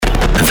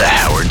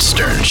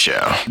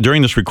Show.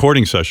 During this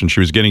recording session, she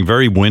was getting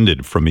very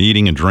winded from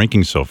eating and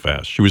drinking so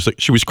fast. She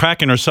was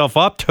cracking herself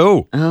up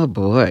too. Oh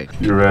boy.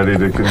 You ready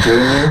to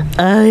continue?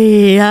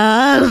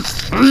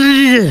 Yes.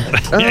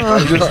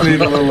 I just need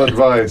a little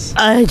advice.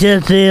 I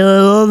just need a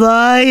little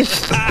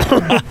advice.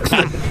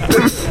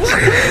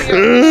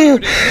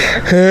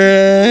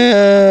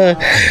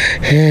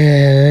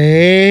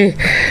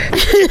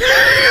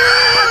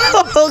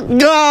 Oh,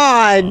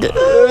 God.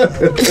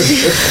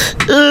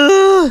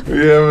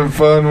 You having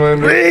fun,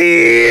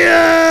 Wendy?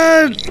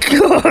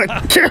 God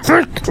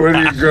damn it. What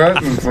are you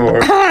grunting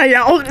for? I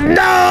don't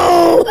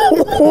know.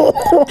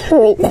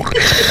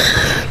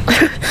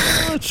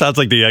 It sounds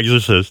like The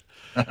Exorcist.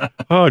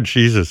 Oh,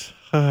 Jesus.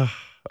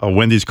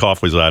 Wendy's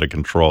cough was out of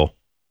control.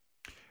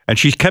 And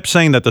she kept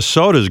saying that the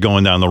soda's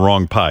going down the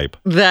wrong pipe.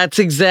 That's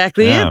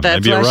exactly Yeah, it.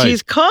 That's maybe why you're right.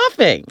 she's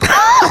coughing.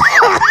 Oh, my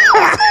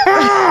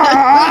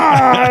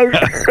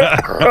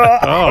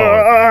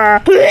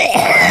goodness.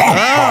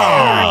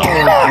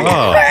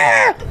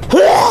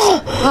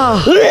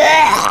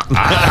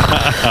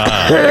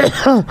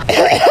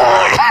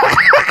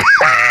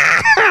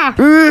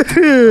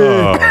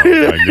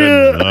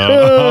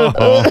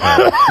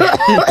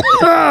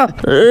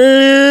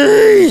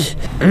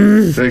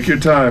 Take your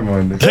time,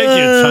 Wendy. Take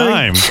your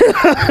time.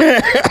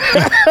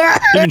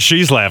 Even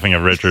she's laughing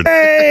at Richard.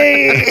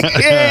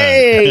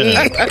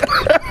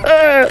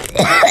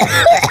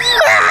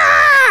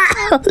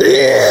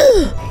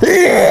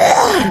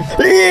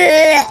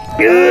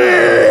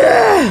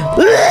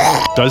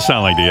 Does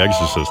sound like The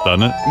Exorcist,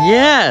 doesn't it?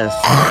 Yes.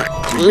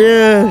 Did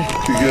you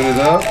get it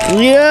up?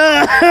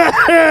 Yes.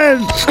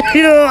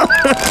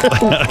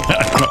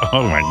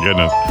 Oh, my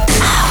goodness.